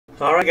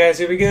Alright guys,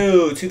 here we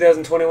go.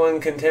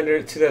 2021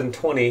 Contender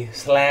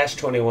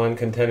 2020/21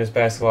 Contenders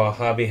Basketball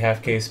Hobby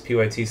Half Case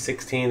PYT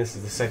 16. This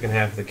is the second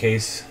half of the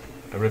case.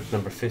 I ripped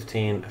number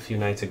 15 a few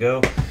nights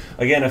ago.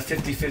 Again, a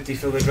 50-50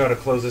 filler draw to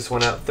close this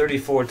one out.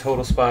 34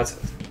 total spots.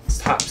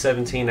 Top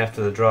 17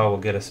 after the draw will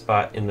get a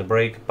spot in the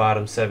break.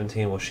 Bottom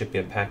 17 will ship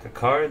you a pack of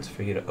cards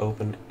for you to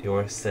open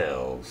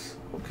yourselves.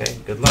 Okay,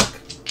 good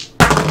luck.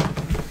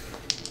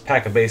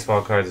 Pack of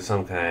baseball cards of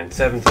some kind.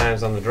 7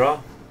 times on the draw.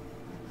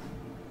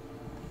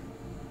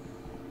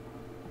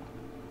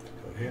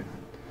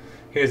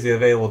 Here's the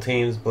available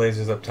teams.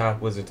 Blazers up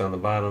top, Wizards on the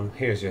bottom.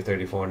 Here's your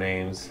 34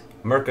 names.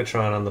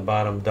 Mercatron on the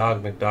bottom,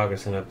 Dog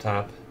McDoggerson up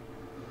top.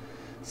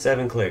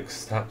 7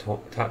 clicks, top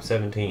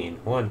 17.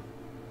 1,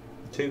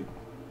 2,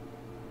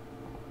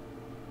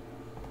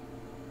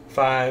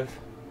 5,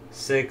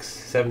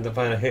 6, 7th and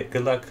final hit.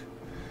 Good luck.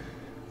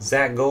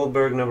 Zach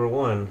Goldberg, number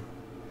 1.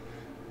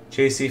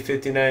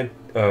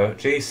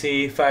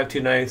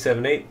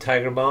 JC52978,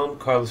 Tiger Bomb,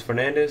 Carlos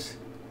Fernandez,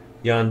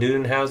 Jan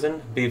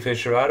Dudenhausen, B.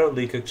 Fisherado,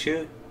 Lee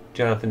Cook-Chu,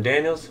 Jonathan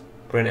Daniels,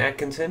 Brent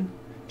Atkinson,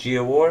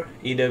 Gia War,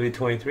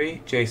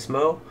 EW23, Jay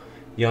Smo,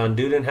 Jan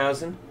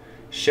Dudenhausen,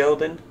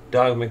 Sheldon,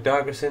 Dog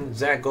McDoggerson,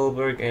 Zach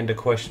Goldberg, and a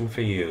question for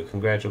you.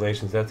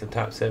 Congratulations, that's the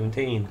top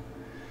 17.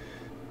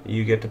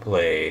 You get to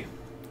play.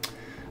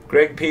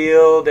 Greg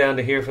Peel down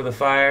to here for the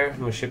fire. I'm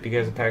going to ship you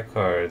guys a pack of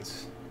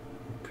cards.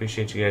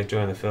 Appreciate you guys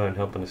joining the filler and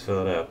helping us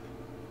fill it up.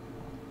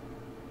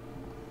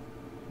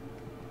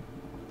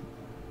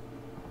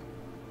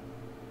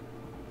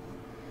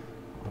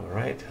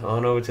 Alright,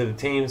 on over to the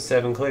teams.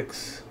 7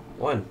 clicks.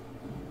 1.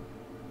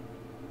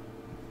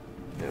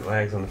 It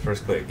lags on the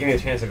first click. Give me a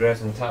chance to grab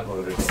some top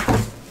loaders.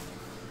 Oh,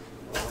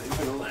 you're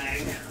gonna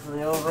lag.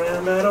 The old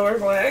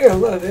round.org lag. I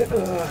love it.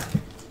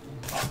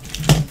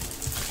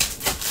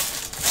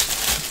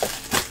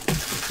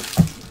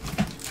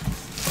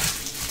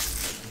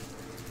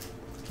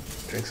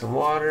 Drink some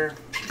water.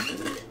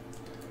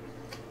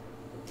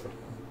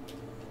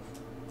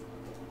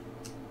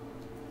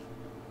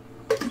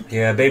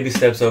 Yeah, baby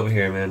steps over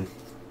here, man.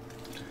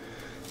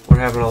 We're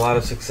having a lot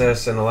of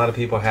success and a lot of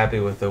people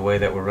happy with the way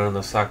that we're running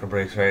those soccer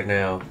breaks right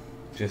now.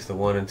 Just the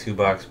 1 and 2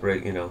 box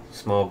break, you know,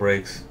 small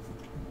breaks,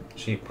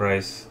 cheap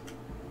price.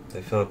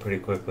 They fill up pretty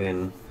quickly,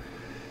 and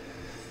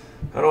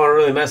I don't want to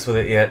really mess with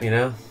it yet, you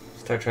know.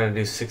 Start trying to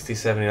do $60,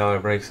 $70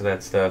 breaks of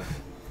that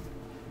stuff.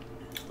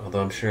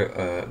 Although I'm sure,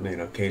 you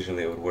know,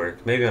 occasionally it would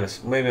work. Maybe on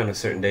a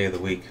certain day of the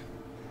week.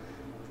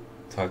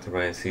 Talk to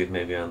Ryan, see if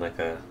maybe on like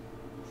a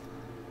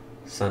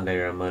Sunday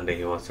or a Monday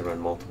he wants to run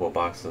multiple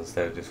boxes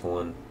instead of just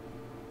 1.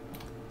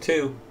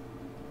 2,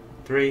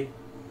 3,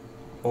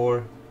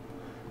 4,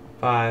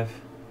 5,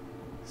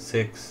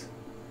 6,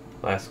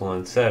 last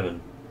one,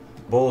 7.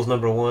 Bulls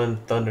number 1,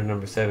 Thunder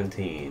number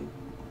 17.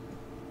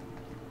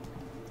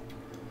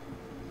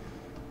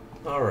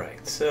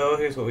 Alright, so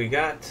here's what we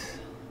got.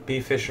 B.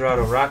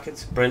 Fisherado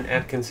Rockets, Brent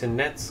Atkinson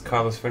Nets,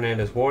 Carlos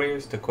Fernandez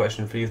Warriors, The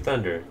Question for You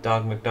Thunder,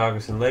 Dog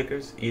McDoggerson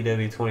Lakers,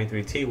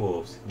 EW23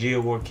 T-Wolves, Gia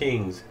War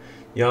Kings,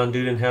 Jan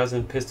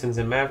Dudenhausen Pistons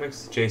and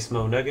Mavericks, Jay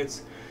Smo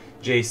Nuggets,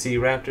 JC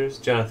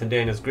Raptors, Jonathan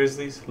Daniels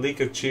Grizzlies, Lee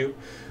Cook-Chu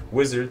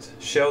Wizards,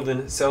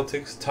 Sheldon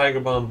Celtics, Tiger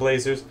Bomb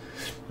Blazers,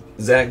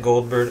 Zach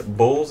Goldberg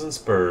Bulls and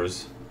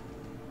Spurs.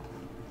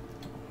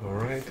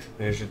 Alright,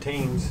 there's your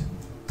teams.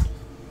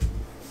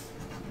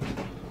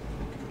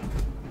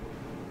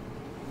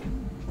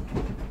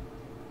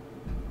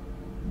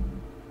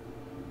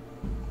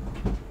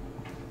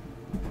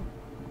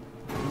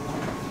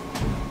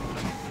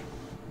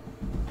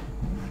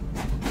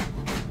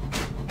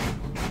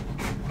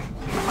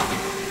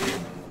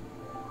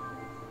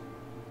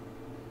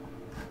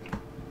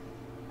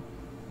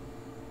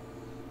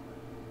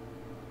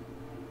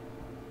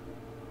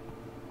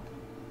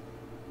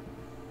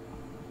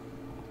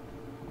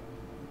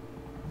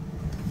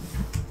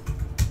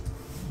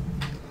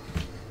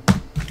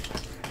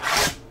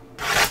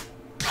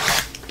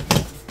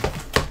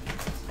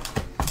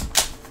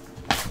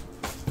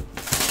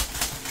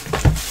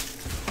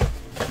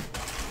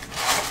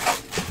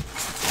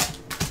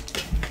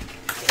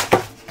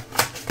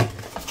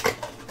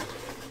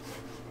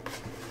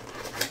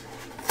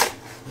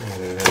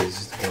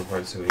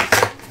 So there we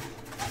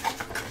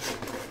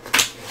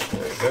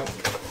go.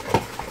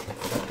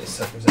 Got these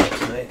suckers out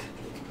tonight.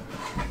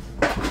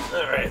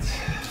 Alright.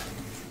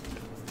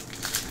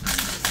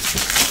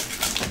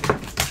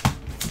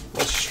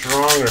 Much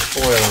stronger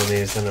foil on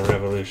these than the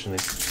Revolution. They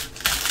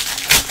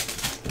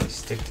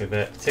stick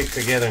together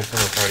and come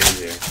apart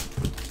easier.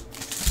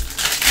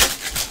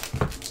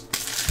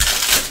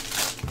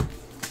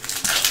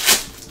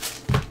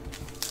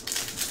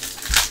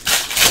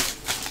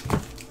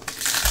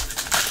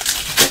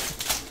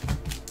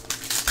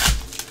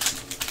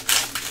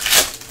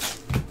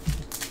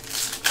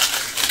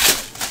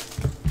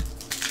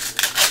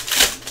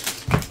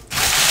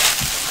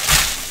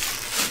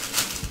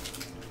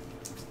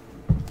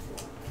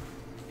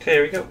 Okay,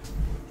 here we go.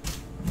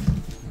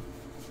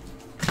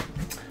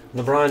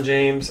 LeBron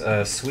James,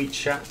 Sweet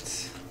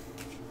Shots.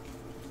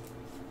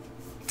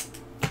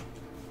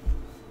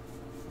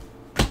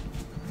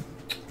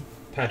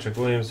 Patrick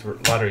Williams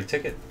lottery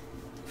ticket.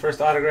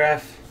 First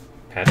autograph,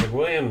 Patrick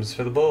Williams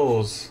for the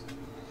Bulls.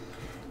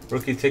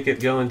 Rookie ticket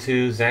going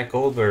to Zach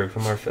Goldberg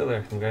from our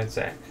filler. Congrats,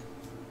 Zach.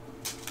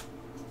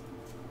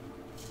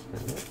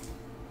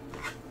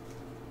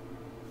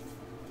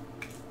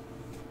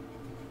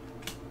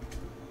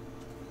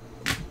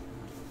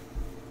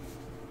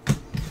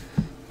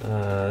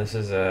 This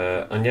is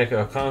a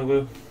Onyeka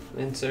Okongwu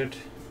insert.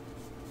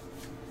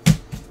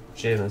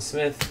 Jalen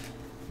Smith.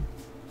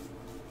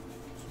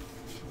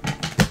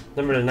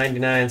 Number to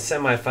 99,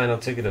 semifinal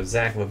ticket of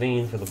Zach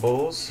LaVine for the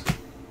Bulls.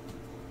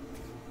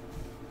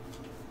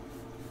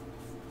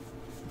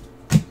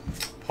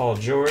 Paul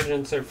George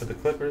insert for the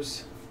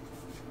Clippers.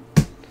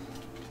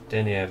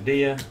 Denny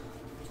Avdia.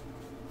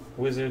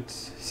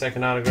 Wizards.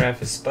 Second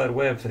autograph is Spud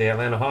Webb for the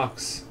Atlanta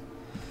Hawks.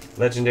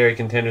 Legendary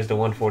Contenders to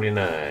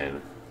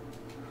 149.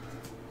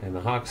 And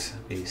the Hawks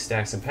be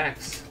stacks and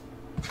packs.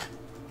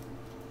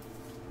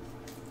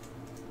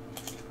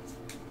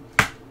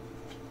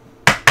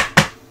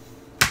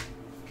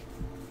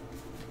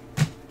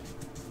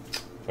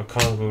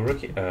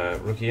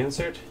 Okongwu rookie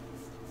insert.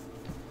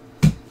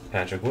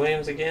 Patrick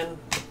Williams again.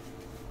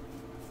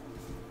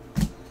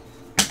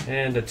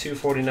 And a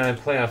 249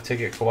 playoff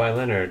ticket, Kawhi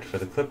Leonard for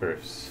the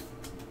Clippers.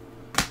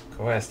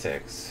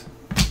 Aztecs.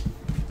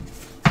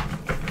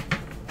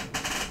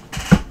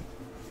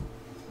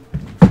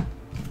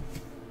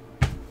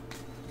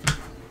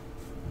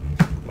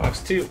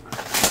 Box 2.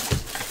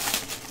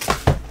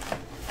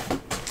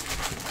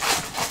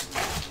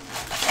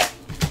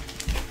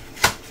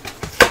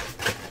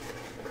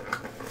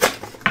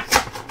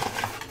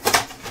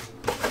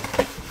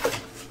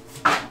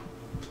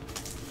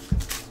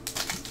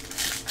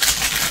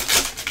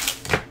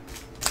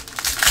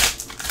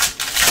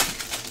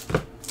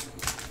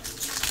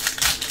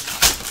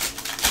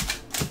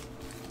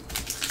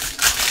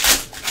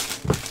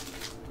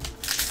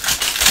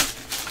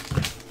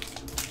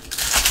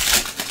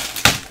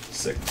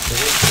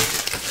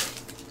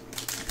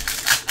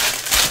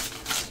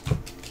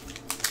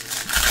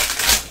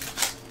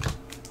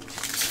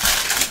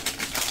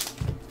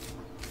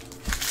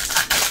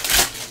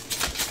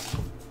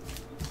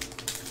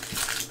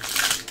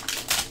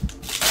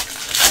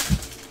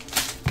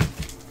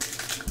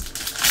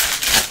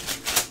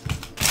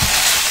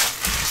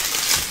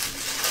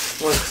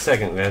 One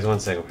second, guys. 1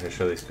 second before I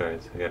show these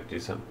cards. I gotta do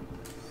something.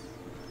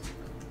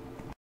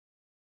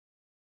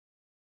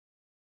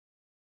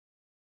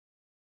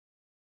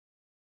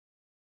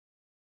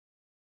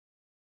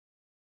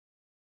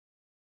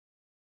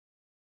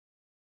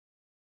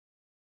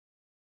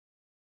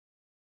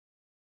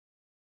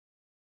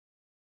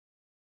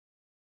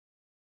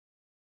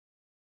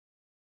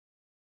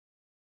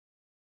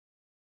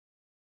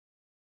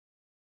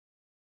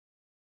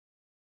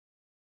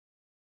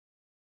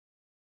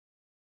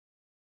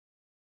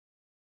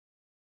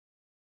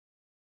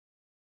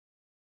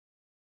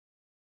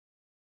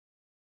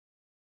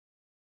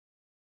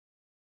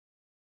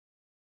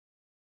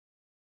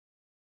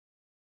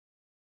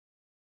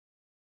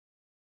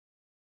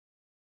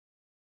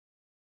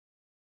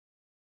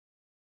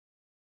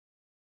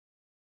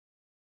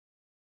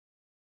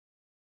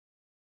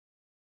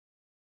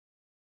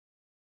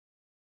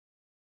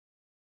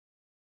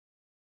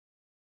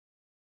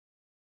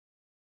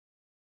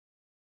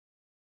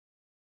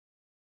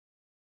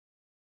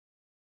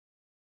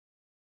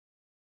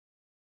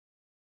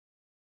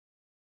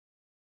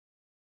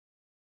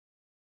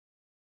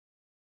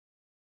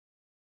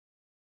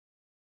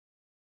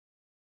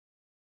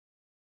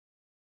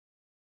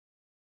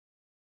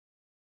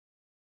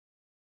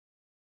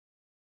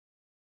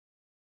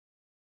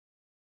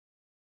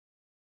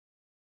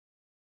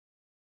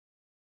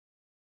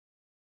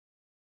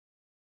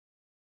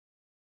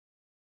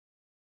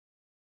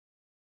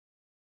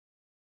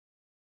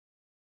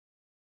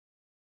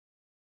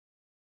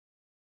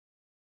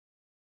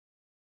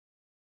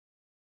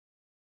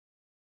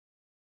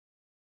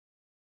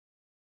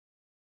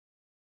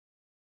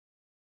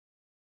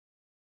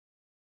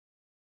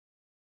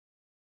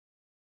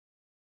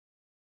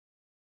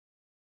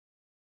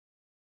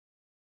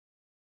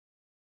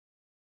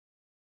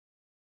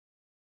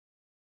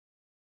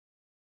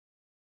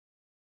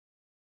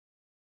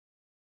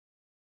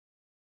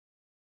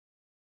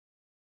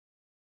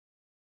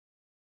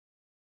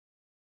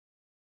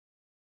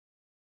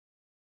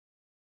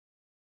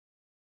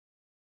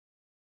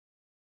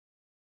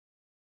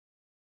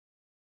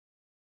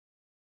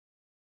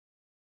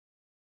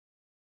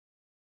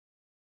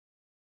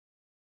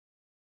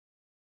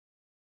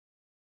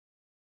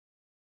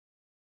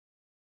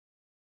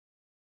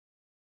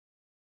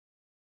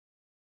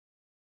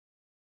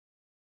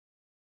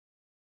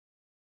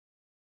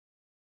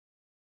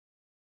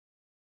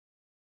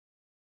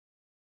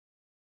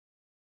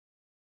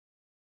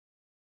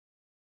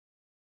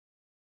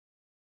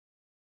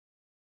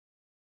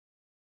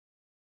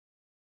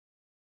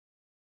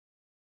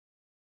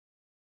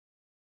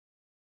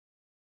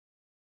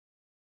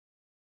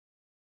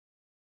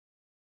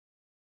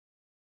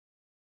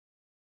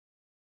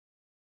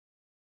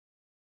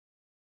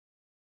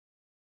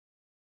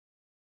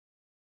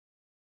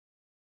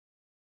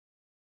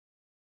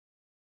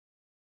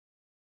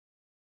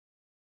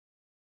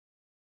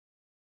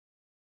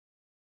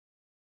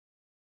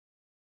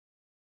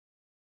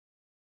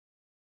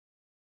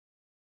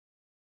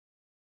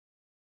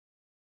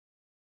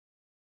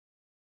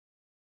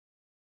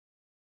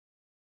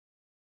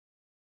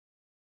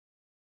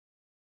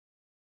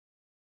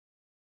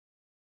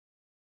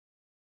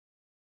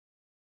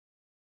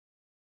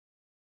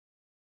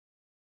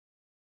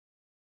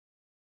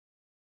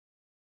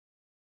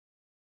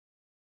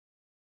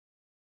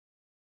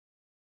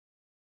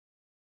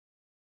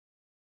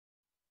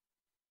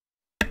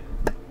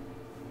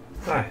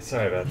 Alright,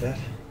 sorry about that.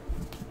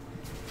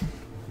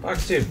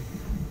 Box 2.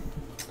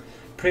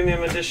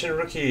 Premium edition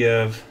rookie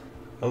of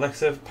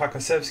Alexei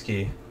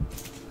Pakasevsky.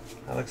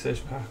 Alexei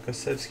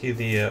Pakasevsky,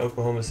 the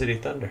Oklahoma City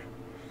Thunder.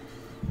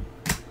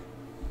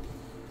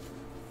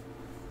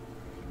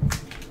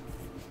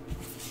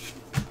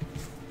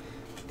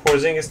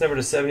 Porzingis number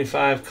to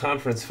 75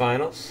 conference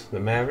finals, the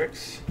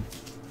Mavericks.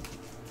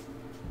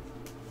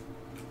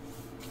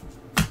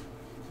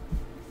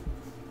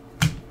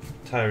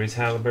 Tyrese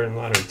Halliburton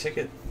lottery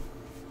ticket.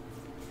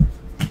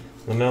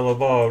 LaMelo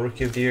Ball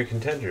rookie of the year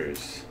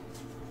contenders.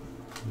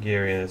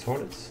 Gary and his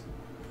Hornets.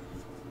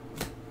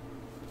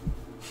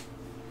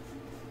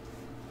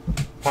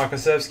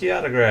 Pakasevsky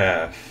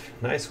autograph.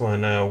 Nice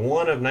one.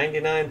 1 of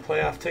 99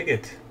 playoff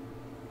ticket.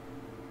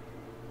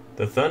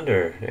 The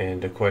Thunder.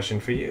 And a question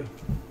for you.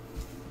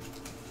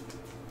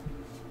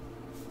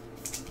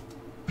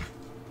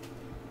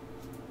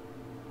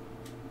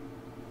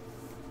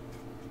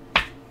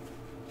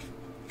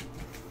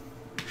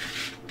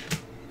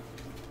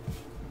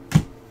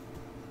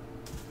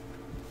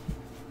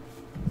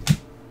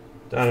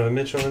 Donovan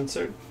Mitchell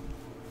insert.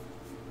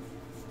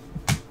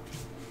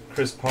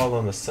 Chris Paul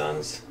on the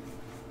Suns.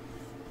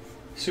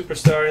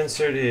 Superstar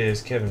insert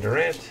is Kevin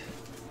Durant.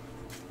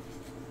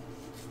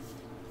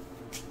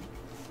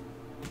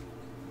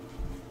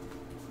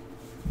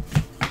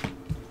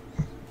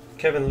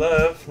 Kevin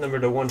Love, number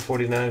to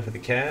 149 for the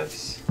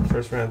Cavs.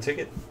 First round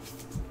ticket.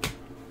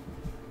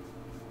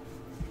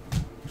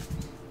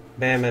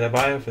 Bam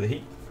Adebayo for the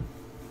Heat.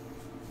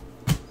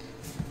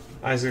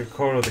 Isaac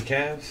Okoro, the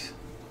Cavs.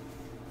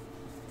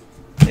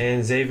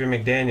 And Xavier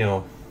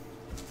McDaniel,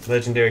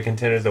 legendary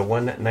contenders of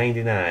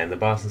 199, the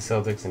Boston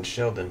Celtics and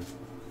Sheldon.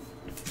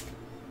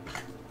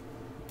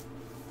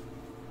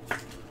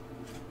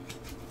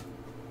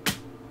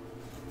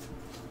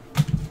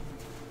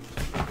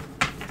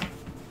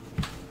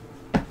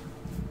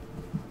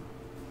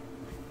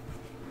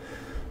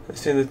 I've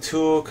seen the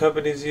tool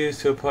companies use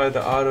to apply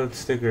the auto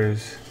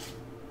stickers.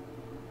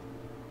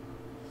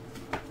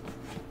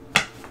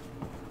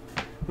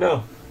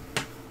 No.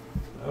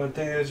 I would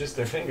think it was just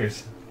their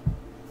fingers.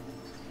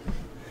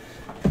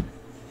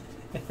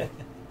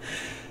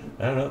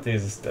 I don't know if they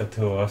use a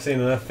tool. I've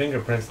seen enough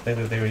fingerprints to think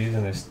that they were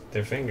using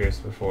their fingers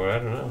before. I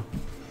don't know.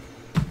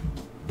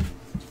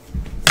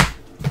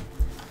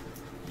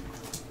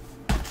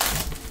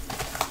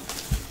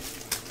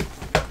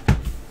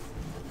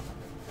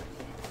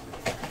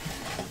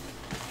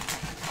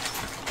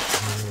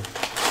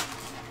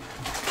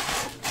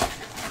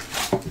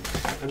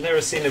 I've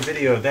never seen a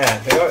video of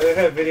that. They've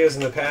had videos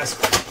in the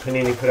past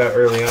Panini put out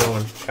early on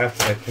when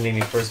after like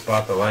Panini first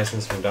bought the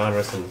license from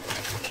Donruss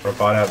or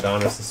bought out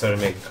Donruss and started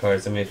making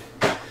cards. They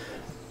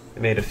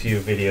made a few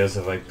videos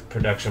of like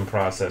production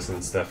process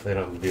and stuff. They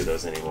don't do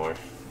those anymore.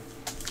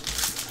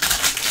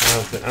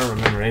 I don't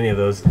remember any of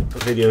those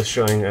videos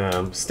showing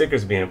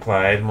stickers being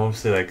applied.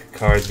 Mostly like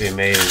cards being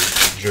made and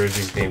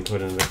jerseys being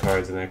put into the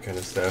cards and that kind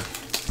of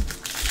stuff.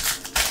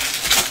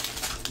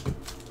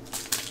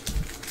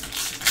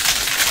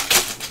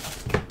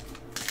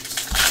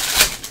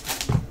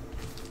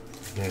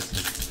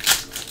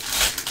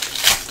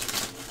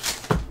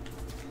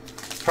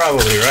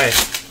 Probably right.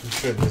 I'm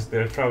sure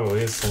there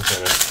probably is some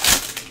kind of.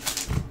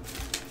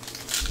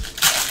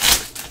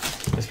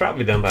 It's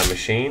probably done by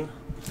machine.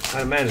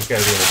 I imagine it's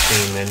got to be a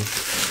machine then.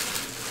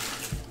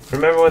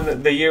 Remember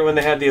when the year when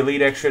they had the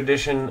Elite Extra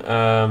Edition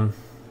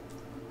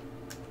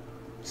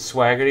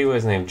Swaggerty, what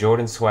was his name?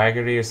 Jordan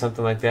Swaggerty or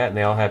something like that, and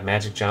they all had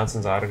Magic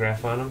Johnson's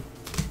autograph on them?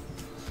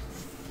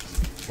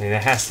 I mean,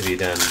 that has to be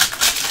done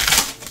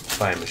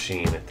by a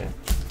machine, I think.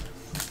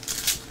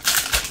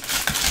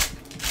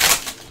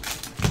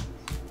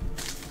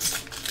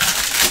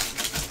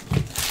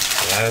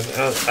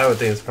 I would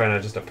think it's probably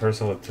not just a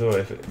person with a tool.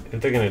 If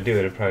they're going to do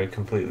it, it's probably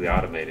completely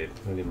automated,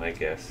 would be my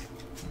guess.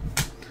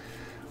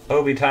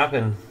 Obi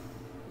Toppin,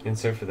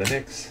 insert for the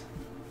Knicks.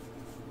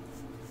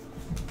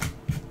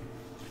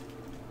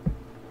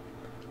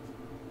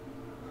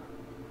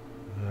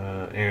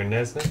 Aaron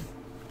Nesmith.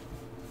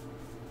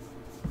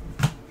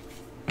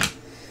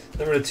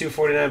 Number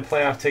 249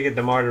 playoff ticket,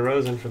 DeMar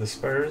DeRozan for the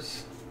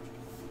Spurs.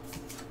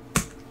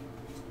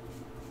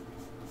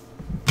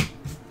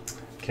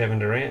 Kevin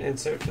Durant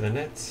insert for the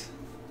Nets.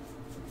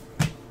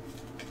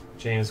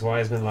 James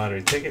Wiseman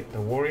lottery ticket, the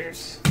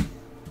Warriors.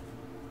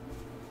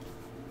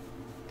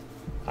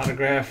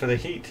 Autograph for the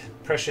Heat,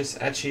 Precious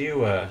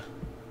Achiuwa.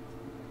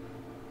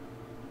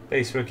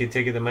 Base rookie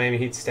ticket, the Miami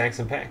Heat stacks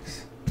and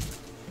packs.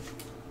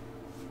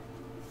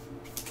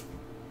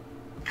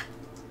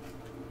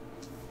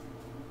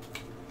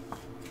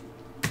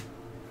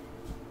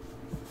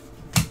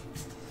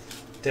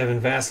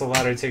 Devin Vassell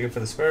lottery ticket for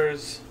the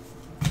Spurs.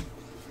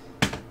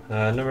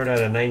 Numbered out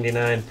of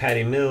 99,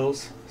 Patty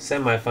Mills,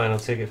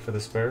 semifinal ticket for the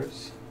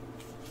Spurs.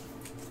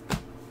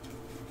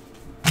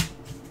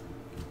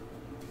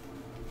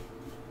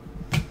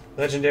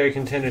 Legendary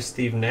contender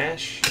Steve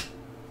Nash,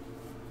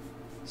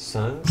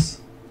 Suns.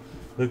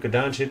 Luka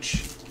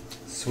Doncic,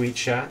 Sweet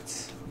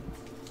Shots.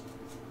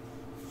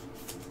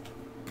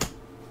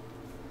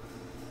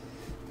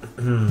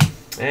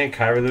 And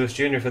Kyra Lewis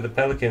Jr. for the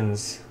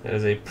Pelicans. That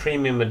is a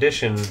premium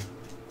edition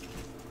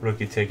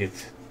rookie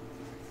ticket.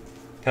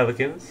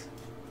 Pelicans.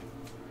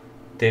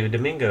 David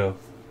Domingo.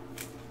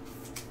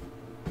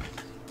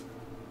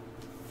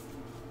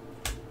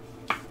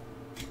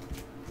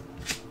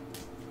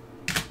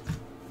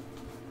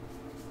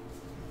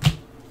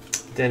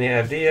 Danny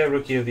Avdia,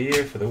 Rookie of the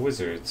Year for the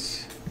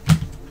Wizards.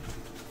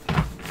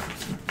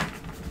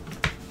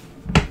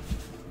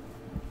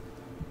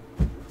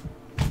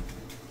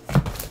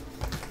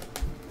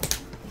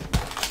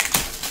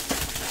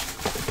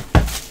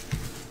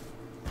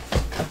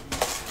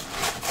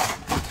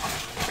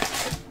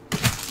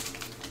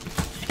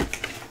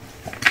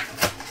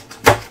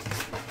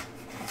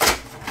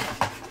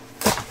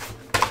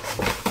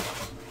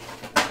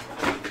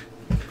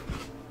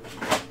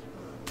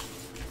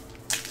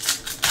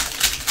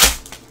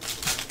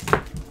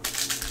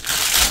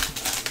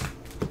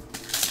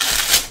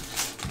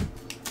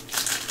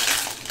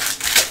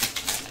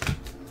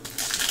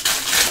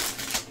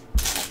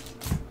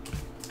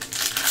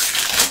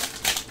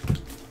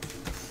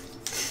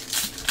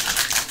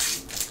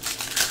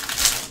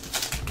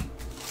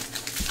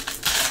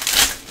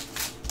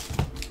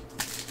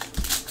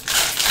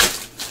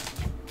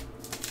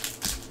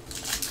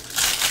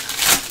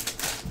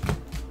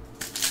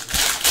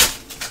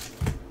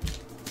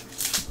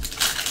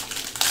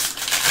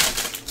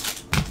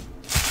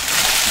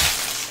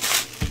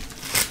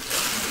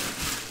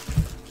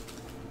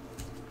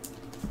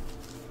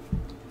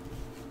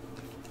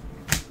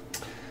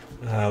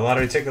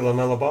 Lottery ticket,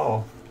 LaMelo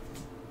Ball.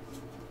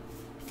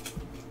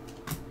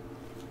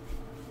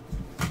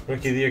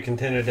 Rookie of the Year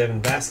contender, Devin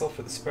Vassell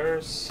for the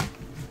Spurs.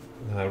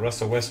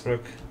 Russell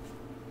Westbrook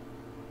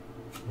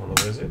on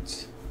the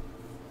Wizards.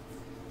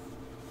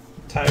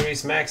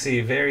 Tyrese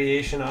Maxey,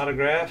 variation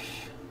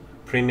autograph.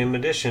 Premium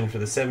edition for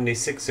the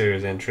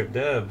 76ers and Trip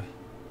Dub.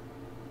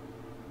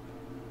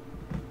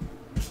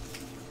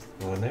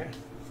 One there.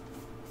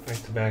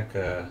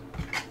 Back-to-back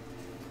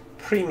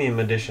premium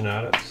edition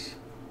autos.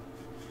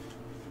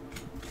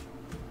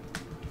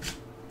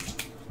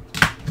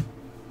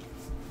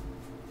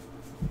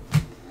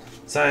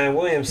 Zion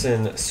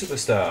Williamson,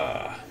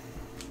 Superstar.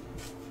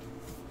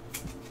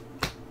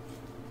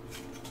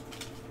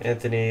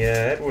 Anthony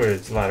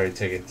Edwards, lottery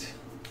ticket.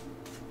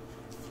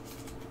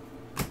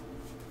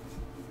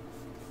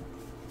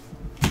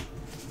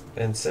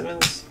 Ben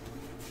Simmons.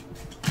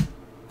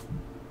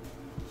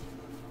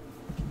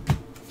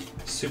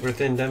 Super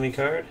thin dummy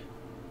card.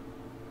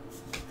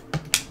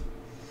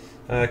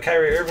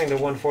 Kyrie Irving, the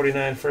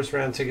 149 first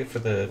round ticket for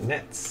the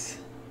Nets.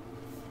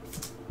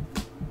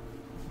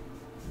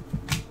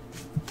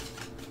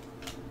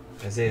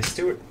 Isaiah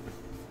Stewart.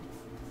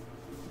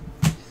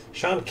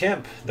 Sean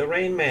Kemp, the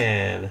Rain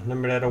Man,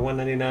 numbered out of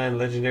 199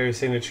 legendary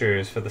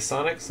signatures for the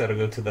Sonics. That'll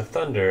go to the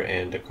Thunder.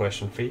 And a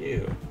question for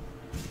you.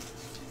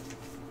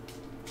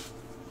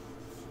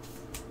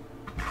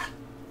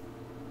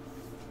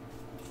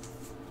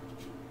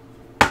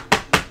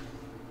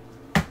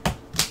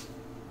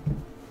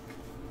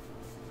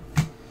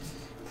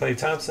 Klay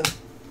Thompson.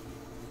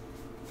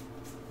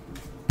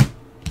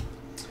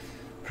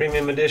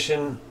 Premium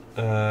edition.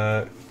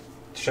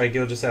 Shai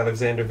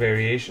Gilgeous-Alexander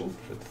variation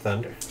for the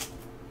Thunder.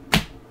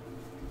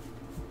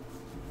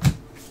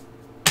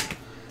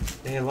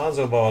 And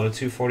Lonzo Ball, the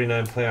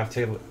 249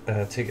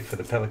 playoff ticket for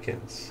the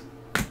Pelicans.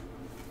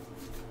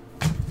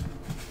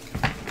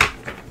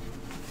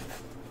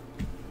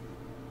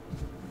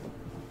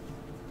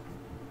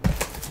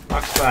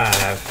 Box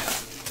 5.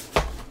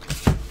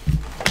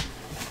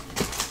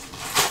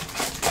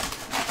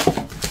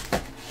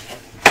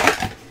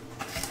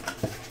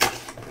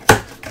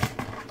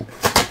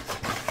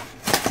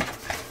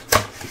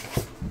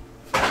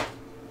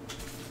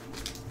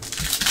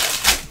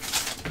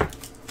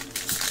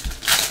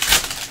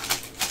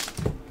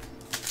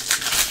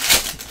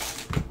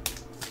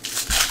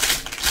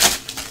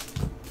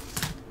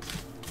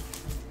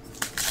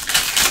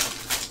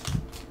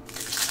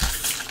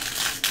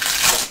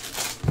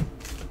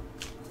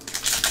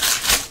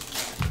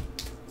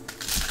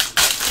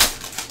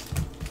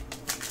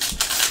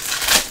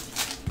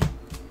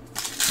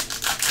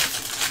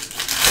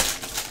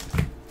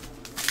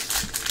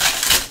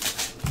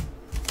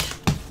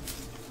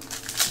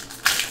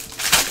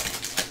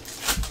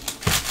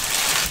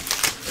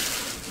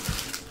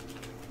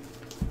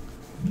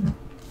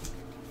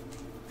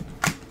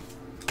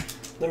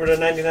 Number to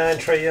 99,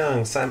 Trae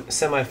Young,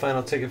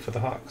 semi-final ticket for the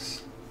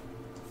Hawks.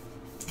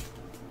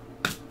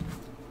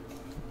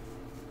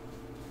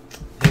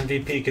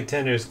 MVP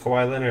contenders,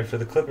 Kawhi Leonard for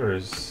the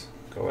Clippers.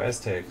 Go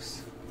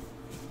Aztecs.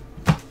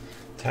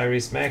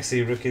 Tyrese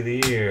Maxey, Rookie of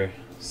the Year,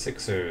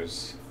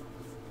 Sixers.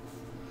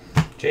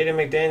 Jaden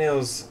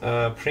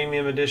McDaniels,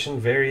 Premium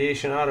Edition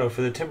Variation Auto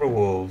for the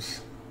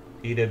Timberwolves.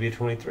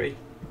 EW23.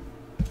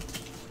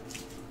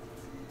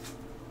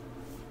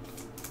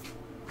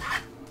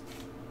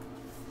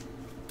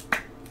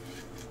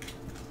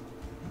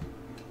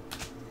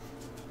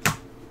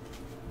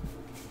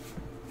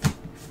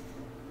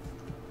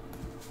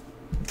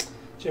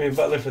 Jimmy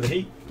Butler for the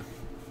Heat.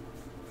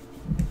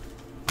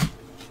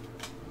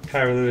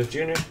 Kyra Lewis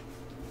Jr.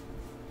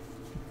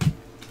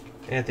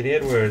 Anthony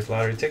Edwards,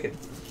 lottery ticket.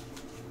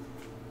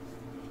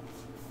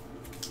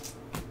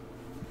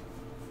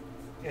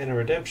 And a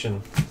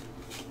redemption.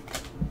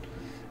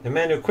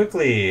 Emmanuel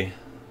Quickly,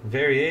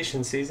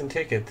 variation season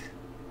ticket.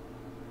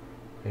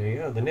 There you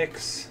go, the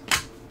Knicks.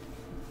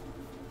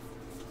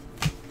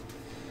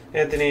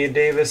 Anthony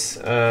Davis,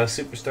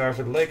 superstar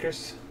for the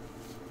Lakers.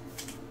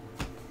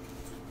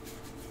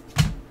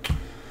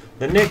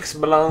 The Knicks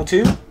belong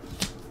to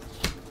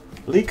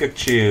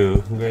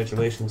Likachu.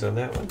 Congratulations on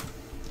that one.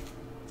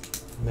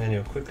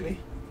 Emmanuel Quickly.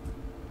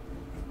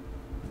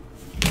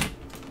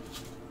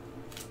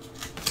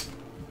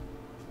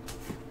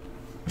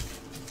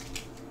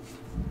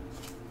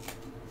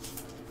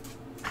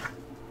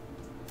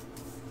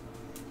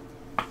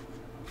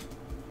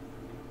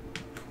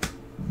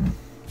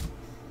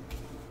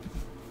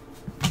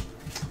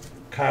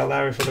 Kyle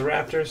Lowry for the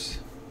Raptors.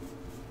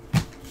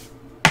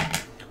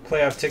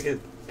 Playoff ticket,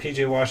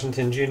 PJ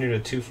Washington Jr. to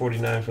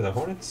 249 for the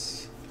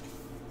Hornets.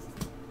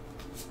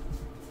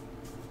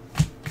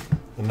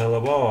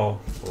 LaMelo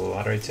Ball,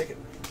 lottery ticket.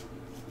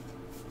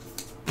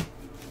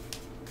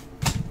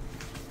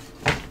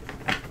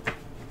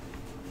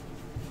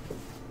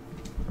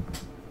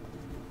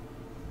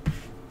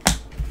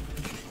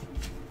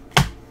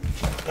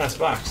 Last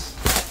box.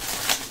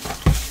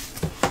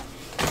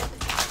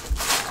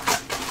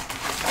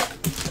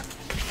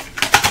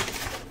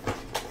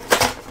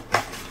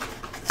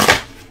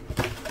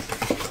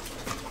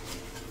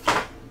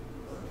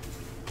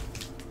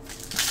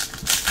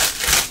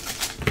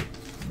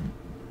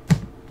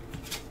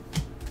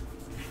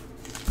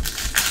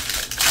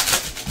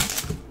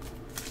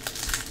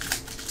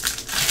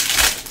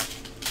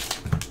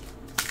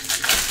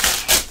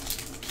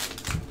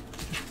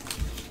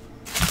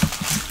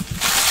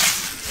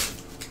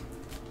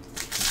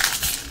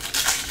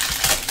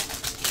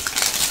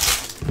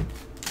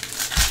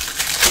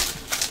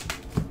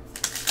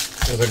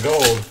 There's a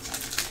gold.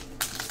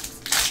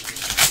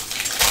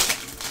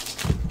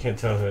 Can't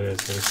tell who it is,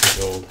 but it's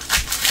a gold.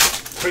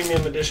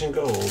 Premium edition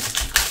gold.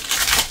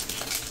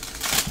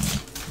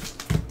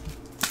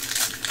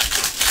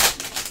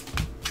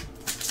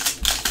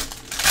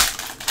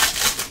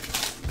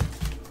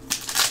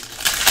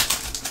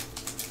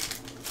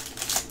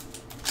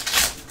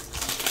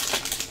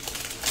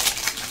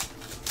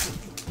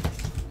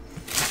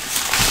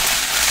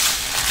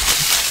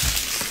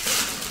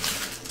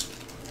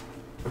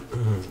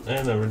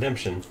 And a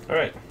redemption.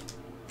 Alright.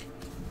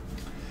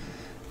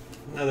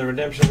 Another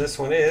redemption. This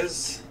one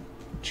is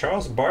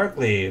Charles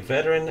Barkley,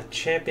 Veteran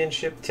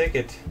Championship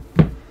ticket.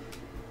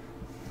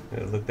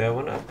 Gotta look that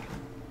one up.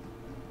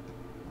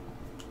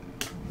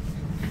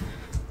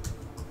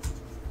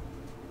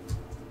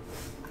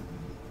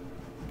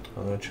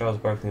 Although Charles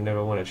Barkley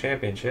never won a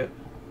championship.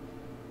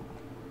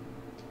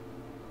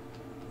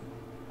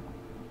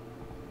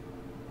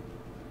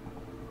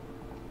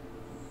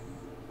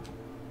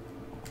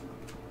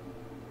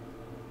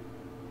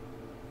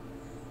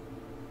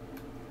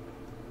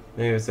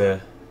 Maybe it's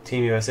a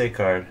Team USA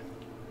card.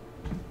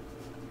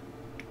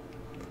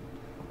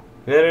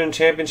 Veteran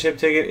Championship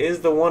ticket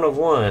is the 1 of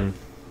 1.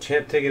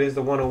 Champ ticket is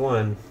the 1 of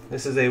 1.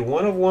 This is a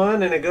 1 of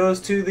 1 and it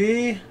goes to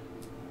the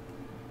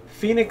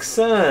Phoenix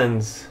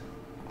Suns.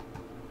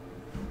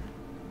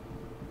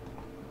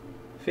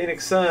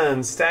 Phoenix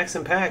Suns, stacks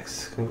and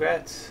packs.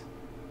 Congrats.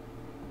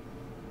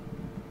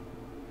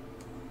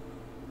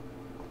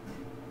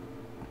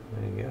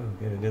 There you go.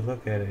 Get a good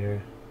look at it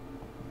here.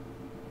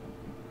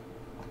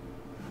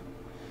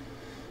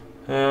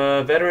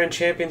 Veteran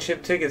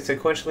Championship ticket,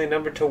 sequentially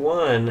numbered to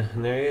 1.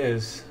 And there he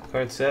is,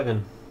 card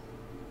 7.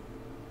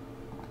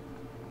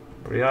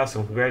 Pretty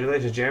awesome.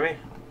 Congratulations, Jeremy.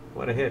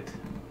 What a hit.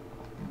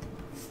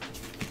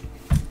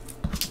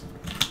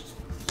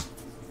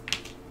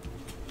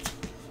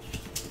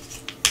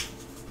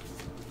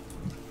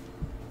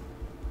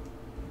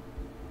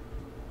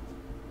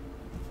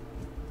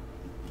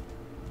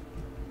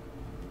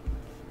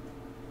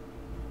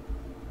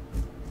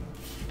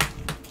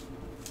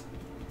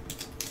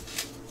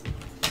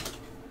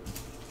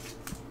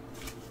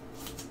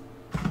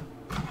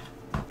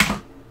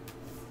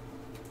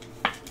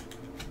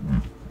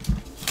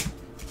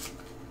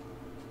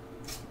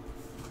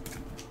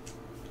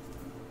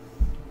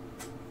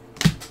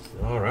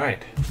 All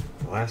right,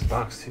 last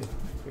box too.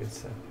 Good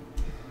stuff.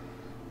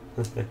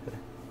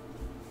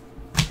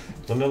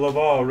 LaMelo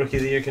Ball, Rookie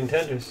of the Year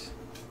Contenders.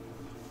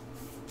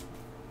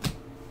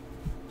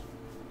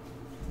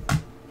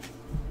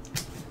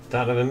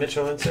 Donovan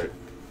Mitchell insert.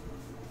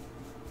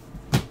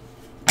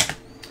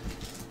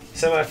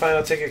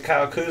 Semi-final ticket,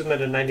 Kyle Kuzma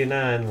to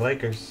 99,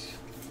 Lakers.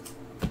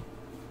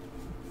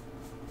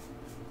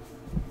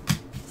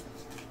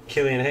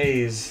 Killian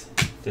Hayes,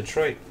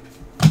 Detroit.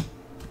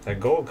 That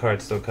gold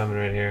card's still coming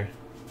right here.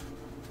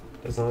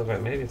 Doesn't look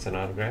like, maybe it's an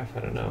autograph,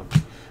 I don't know.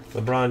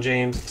 LeBron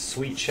James,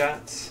 Sweet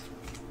Shots.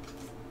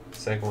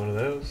 Second one of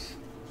those.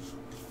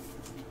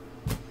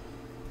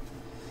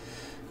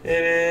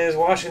 It is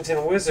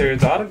Washington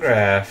Wizards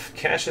autograph.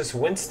 Cassius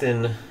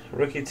Winston,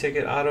 rookie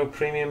ticket auto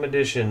premium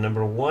edition,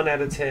 number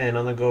 1/10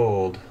 on the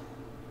gold.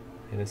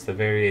 And it's the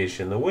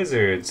variation. The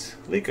Wizards,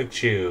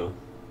 Likachu.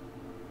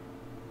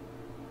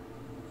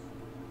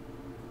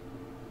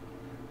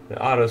 The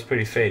auto's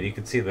pretty faded. You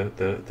can see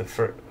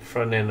the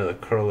front end of the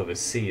curl of his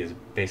C is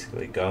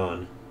basically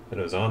gone. But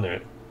it was on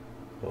there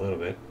a little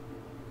bit.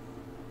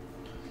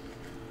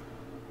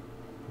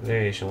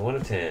 Variation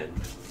 1/10.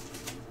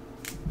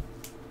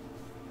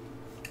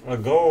 A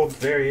gold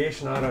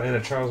variation auto and a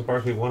Charles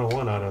Barkley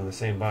 101 auto in the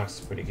same box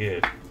is pretty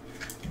good.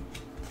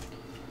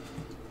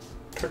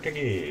 Pretty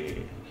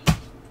good.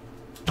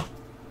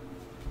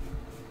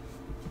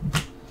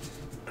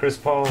 Chris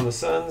Paul and the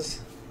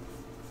Suns.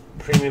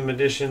 Premium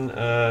edition,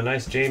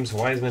 nice James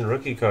Wiseman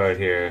rookie card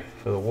here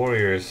for the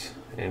Warriors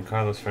and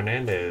Carlos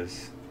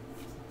Fernandez.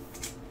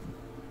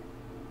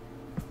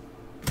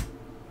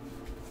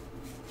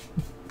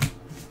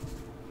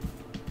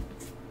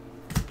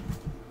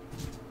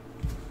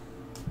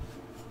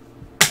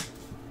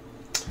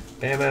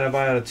 Bam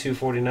Adebayo to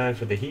 249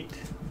 for the Heat.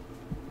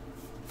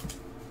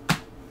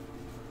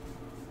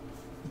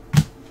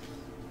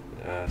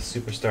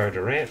 Superstar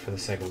Durant for the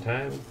second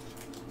time.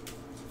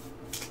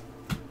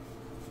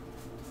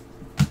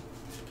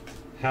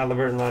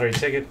 Halliburton lottery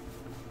ticket.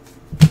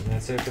 And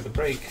that's it for the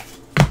break.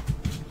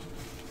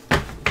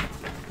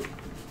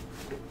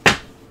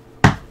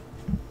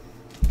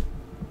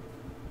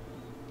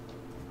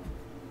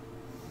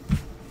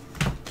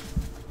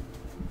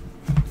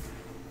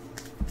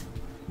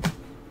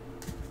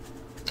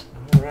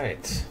 All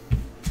right.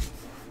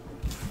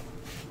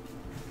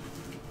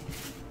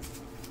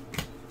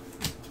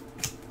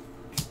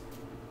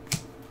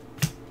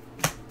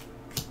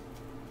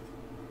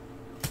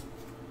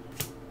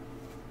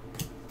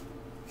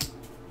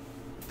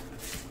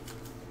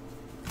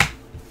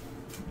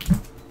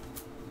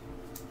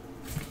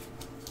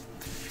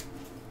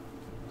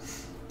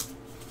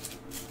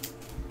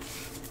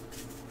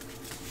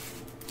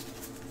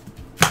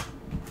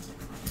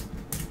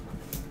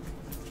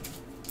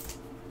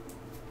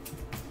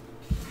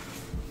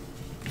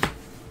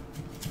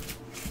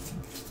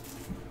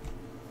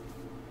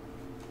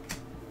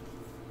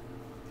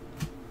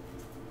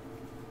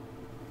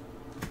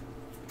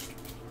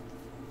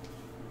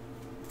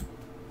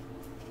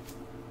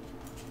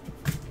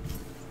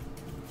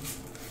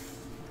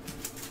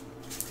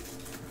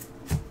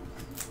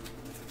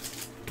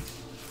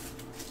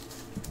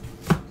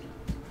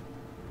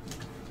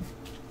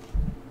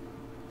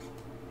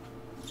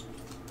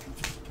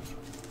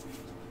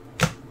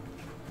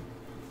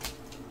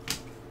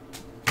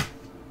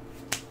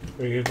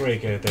 Pretty good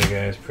break out there,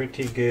 guys.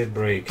 Pretty good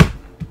break.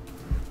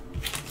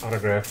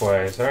 Autograph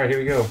wise. Alright, here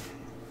we go.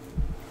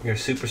 Your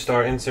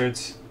superstar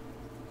inserts.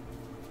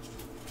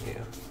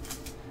 Yeah.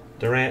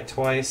 Durant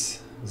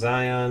twice,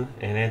 Zion,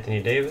 and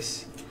Anthony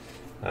Davis.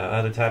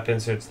 Other top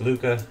inserts,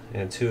 Luka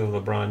and 2 of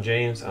LeBron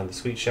James on the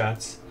sweet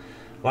shots.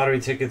 Lottery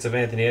tickets of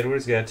Anthony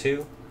Edwards, got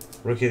 2.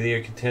 Rookie of the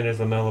Year contenders,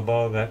 LaMelo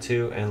Ball, got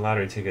 2. And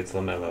lottery tickets,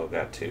 LaMelo,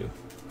 got 2.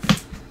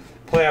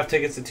 Playoff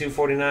tickets to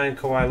 249,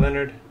 Kawhi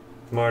Leonard,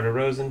 DeMar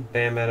DeRozan,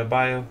 Bam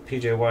Adebayo,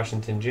 PJ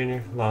Washington Jr.,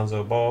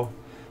 Lonzo Ball.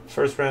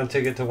 First round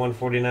ticket to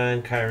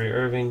 149, Kyrie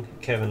Irving,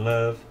 Kevin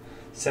Love.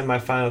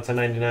 Semifinal to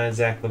 99,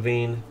 Zach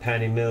LaVine,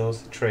 Patty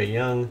Mills, Trae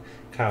Young,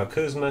 Kyle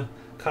Kuzma.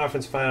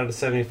 Conference final to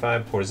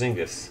 75,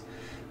 Porzingis.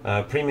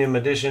 Premium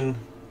edition,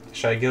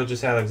 Shai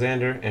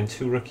Gilgeous-Alexander, and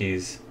 2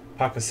 rookies,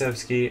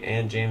 Pokusevski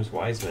and James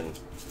Wiseman.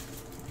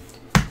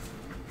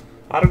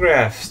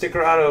 Autograph,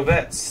 sticker auto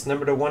vets,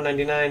 number to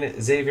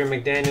 199, Xavier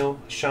McDaniel,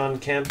 Sean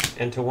Kemp,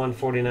 and to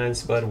 149,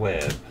 Spud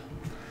Webb.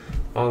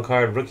 On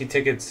card rookie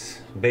tickets,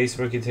 base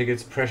rookie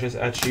tickets, Precious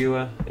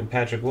Achiuwa and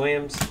Patrick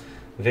Williams.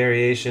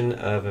 Variation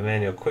of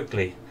Emmanuel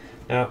Quickley.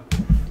 Now,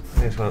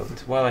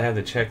 while I have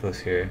the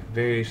checklist here,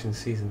 variation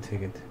season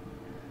ticket.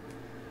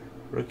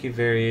 Rookie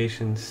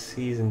variation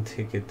season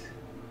ticket.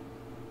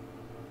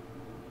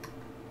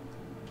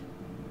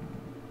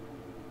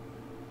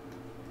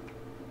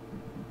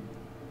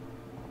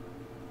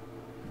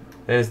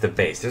 That is the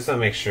base. Just want to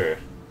make sure. It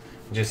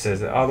just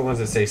says all the ones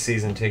that say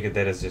season ticket,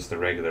 that is just the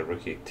regular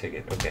rookie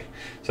ticket. Okay.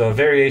 So a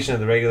variation of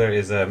the regular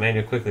is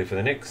Emmanuel Quickley for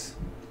the Knicks.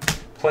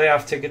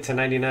 Playoff ticket to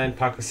 99,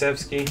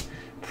 Pokusevski.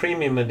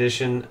 Premium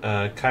edition,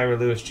 Kyra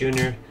Lewis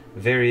Jr.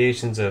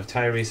 Variations of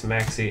Tyrese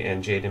Maxey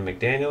and Jaden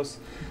McDaniels.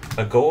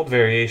 A gold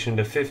variation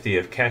to 50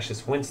 of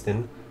Cassius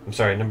Winston. I'm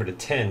sorry, number to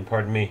 10,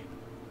 pardon me.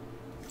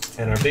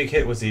 And our big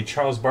hit was the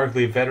Charles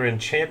Barkley Veteran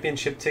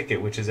Championship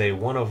ticket, which is a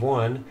 1 of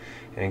 1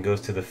 and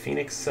goes to the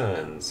Phoenix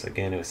Suns.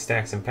 Again, it was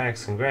stacks and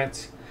packs.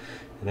 Congrats.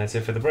 And that's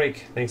it for the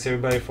break. Thanks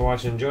everybody for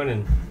watching and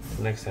joining.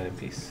 Until next time,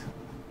 peace.